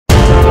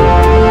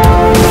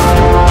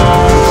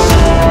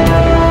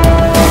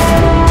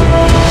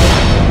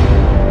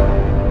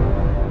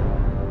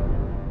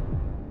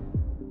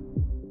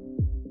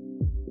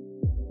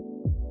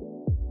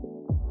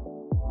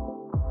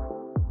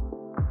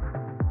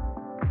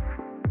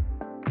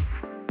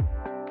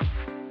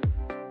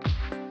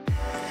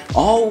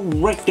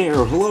Alright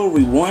there, hello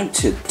everyone.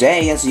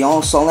 Today, as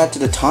y'all saw that to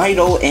the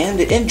title and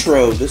the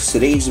intro, this is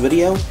today's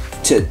video.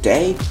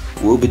 Today,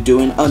 we'll be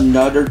doing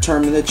another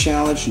tournament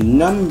challenge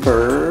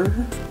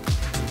number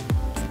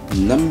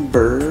 6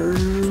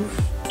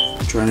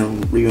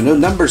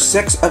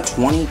 of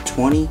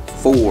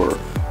 2024.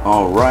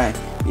 Alright,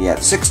 we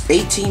got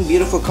 18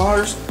 beautiful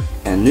cars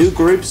and new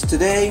groups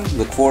today.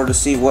 Look forward to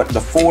see what the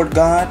Ford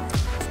got.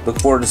 Look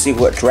forward to see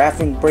what Drift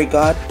and Break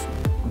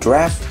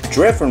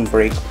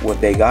what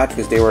they got,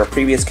 because they were a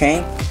previous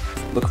Kane.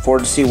 Look forward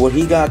to see what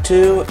he got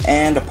too,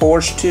 and a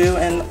Porsche too,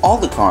 and all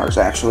the cars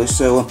actually.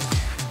 So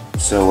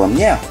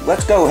yeah,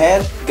 let's go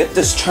ahead, get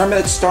this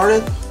tournament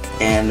started,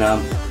 and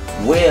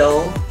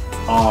will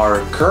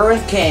our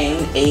current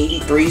Kane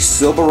 83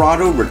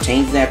 Silverado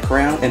retain that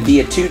crown and be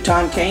a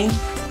two-time Kane?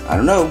 I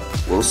don't know,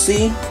 we'll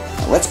see.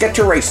 Now let's get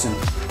to racing.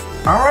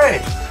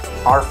 Alright,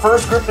 our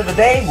first group of the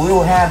day, we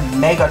will have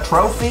Mega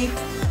Trophy,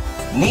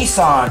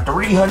 Nissan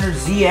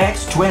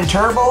 300ZX Twin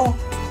Turbo,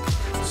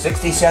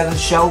 67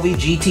 Shelby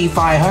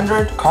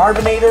GT500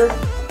 Carbonator,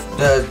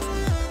 the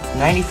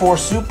 94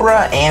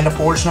 Supra, and the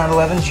Porsche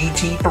 911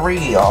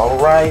 GT3.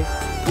 Alright,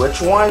 which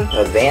one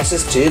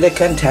advances to the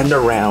contender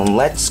round?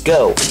 Let's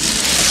go. Wow,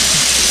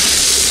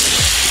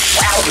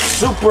 the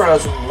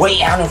Supra's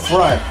way out in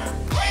front.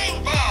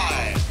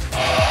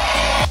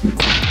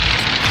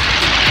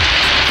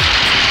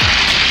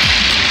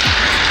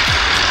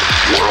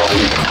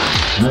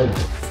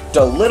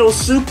 The little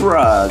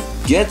Supra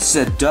gets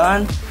it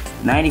done.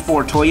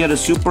 94 Toyota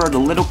Supra, the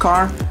little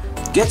car,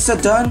 gets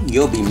it done.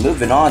 You'll be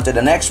moving on to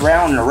the next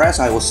round, and the rest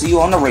I will see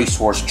you on the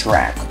racehorse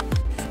track.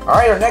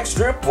 Alright, our next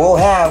group we'll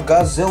have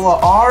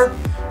Godzilla R,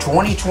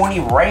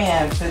 2020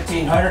 Ram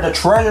 1500, a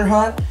treasure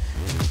hunt.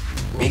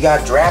 We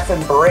got Drift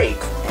and Break.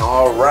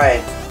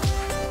 Alright,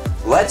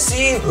 let's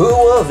see who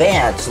will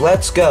advance.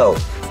 Let's go.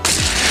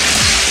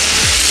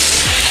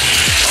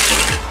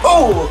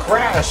 Oh, a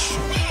crash.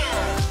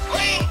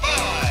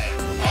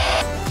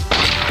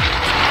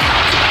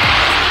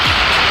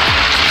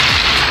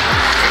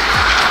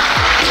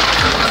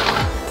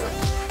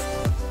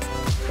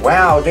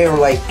 Wow, they were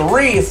like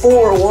 3,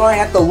 4, 1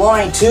 at the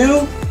line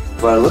too.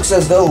 But it looks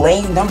as though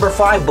lane number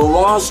 5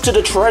 belongs to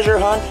the treasure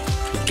hunt.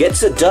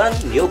 Gets it done,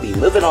 you'll be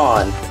moving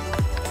on.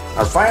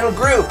 Our final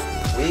group,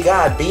 we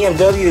got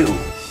BMW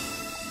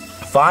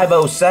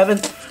 507,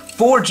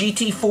 4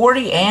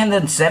 GT40, and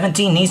then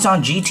 17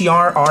 Nissan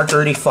GTR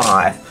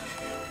R35.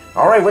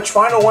 Alright, which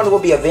final one will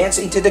be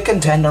advancing to the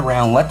contender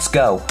round? Let's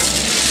go.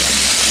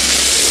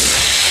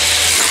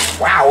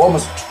 Wow,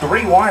 almost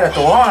 3 wide at the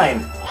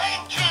line.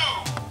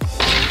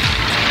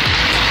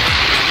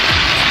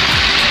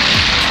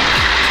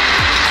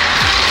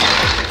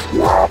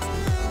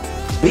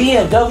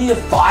 BMW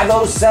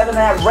 507,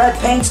 that red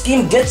paint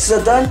scheme gets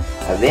it done,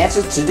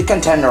 advances to the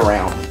contender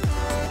round.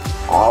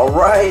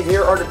 Alright,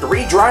 here are the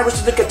 3 drivers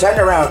to the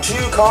contender round, 2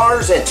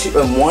 cars and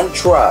 1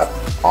 truck.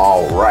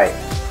 Alright,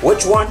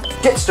 which one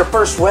gets the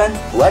first win?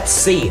 Let's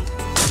see.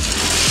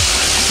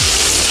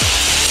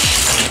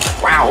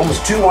 Wow,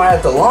 almost 2 wide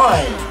at the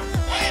line.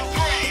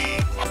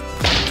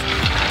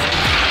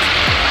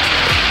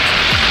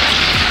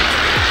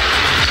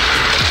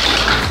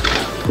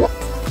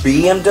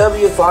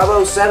 BMW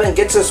 507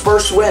 gets his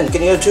first win.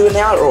 Can you go 2 and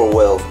out, or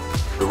will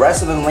the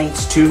rest of the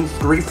lanes 2,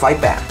 3 fight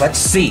back? Let's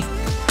see.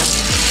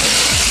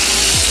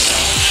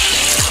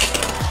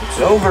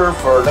 It's over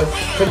for the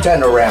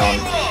contender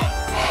round.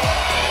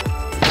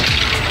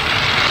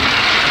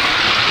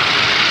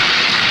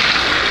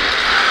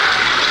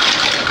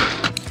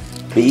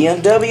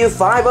 BMW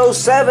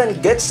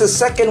 507 gets the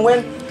second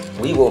win.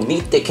 We will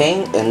meet the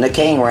Kane in the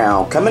Kane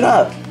round coming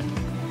up.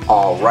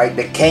 Alright,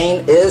 the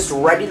Kane is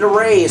ready to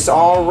race.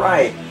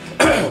 Alright,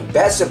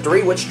 best of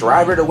 3, which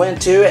driver to win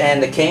to,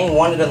 and the Kane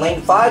wanted in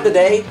lane 5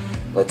 today.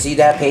 Let's see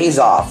that pays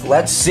off.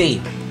 Let's see.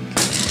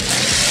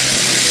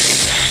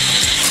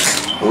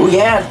 Oh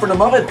yeah, for the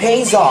moment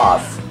pays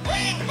off.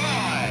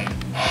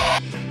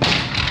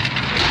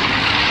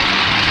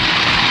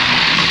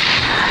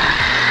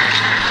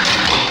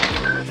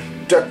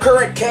 The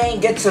current Kane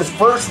gets his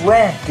first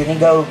win. Can he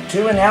go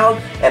 2 and out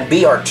and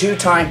be our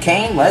 2-time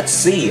Kane? Let's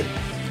see.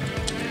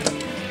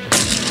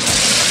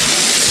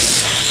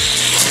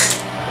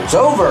 It's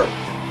over.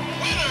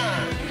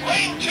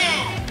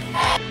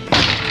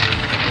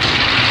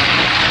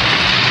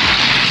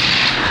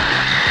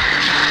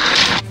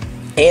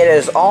 It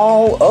is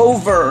all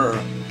over.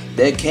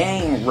 The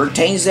Kane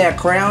retains that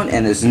crown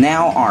and is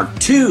now our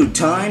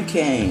 2-time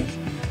Kane.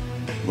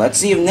 Let's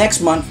see if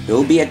next month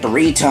he'll be a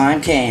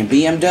 3-time Kane.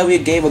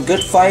 BMW gave a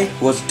good fight,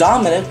 was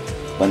dominant,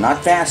 but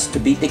not fast to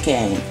beat the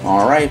Kane.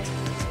 Alright,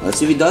 let's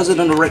see if he does it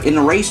in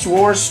the race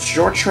wars,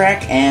 short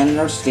track, and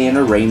our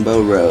standard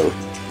Rainbow Road.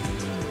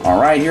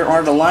 Alright, here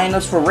are the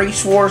lineups for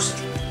Race Wars.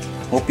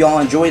 Hope y'all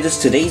enjoyed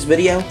today's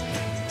video.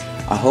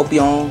 I hope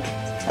y'all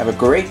have a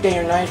great day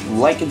or night.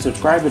 Like and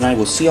subscribe, and I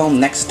will see y'all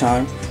next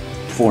time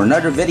for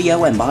another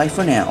video, and bye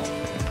for now.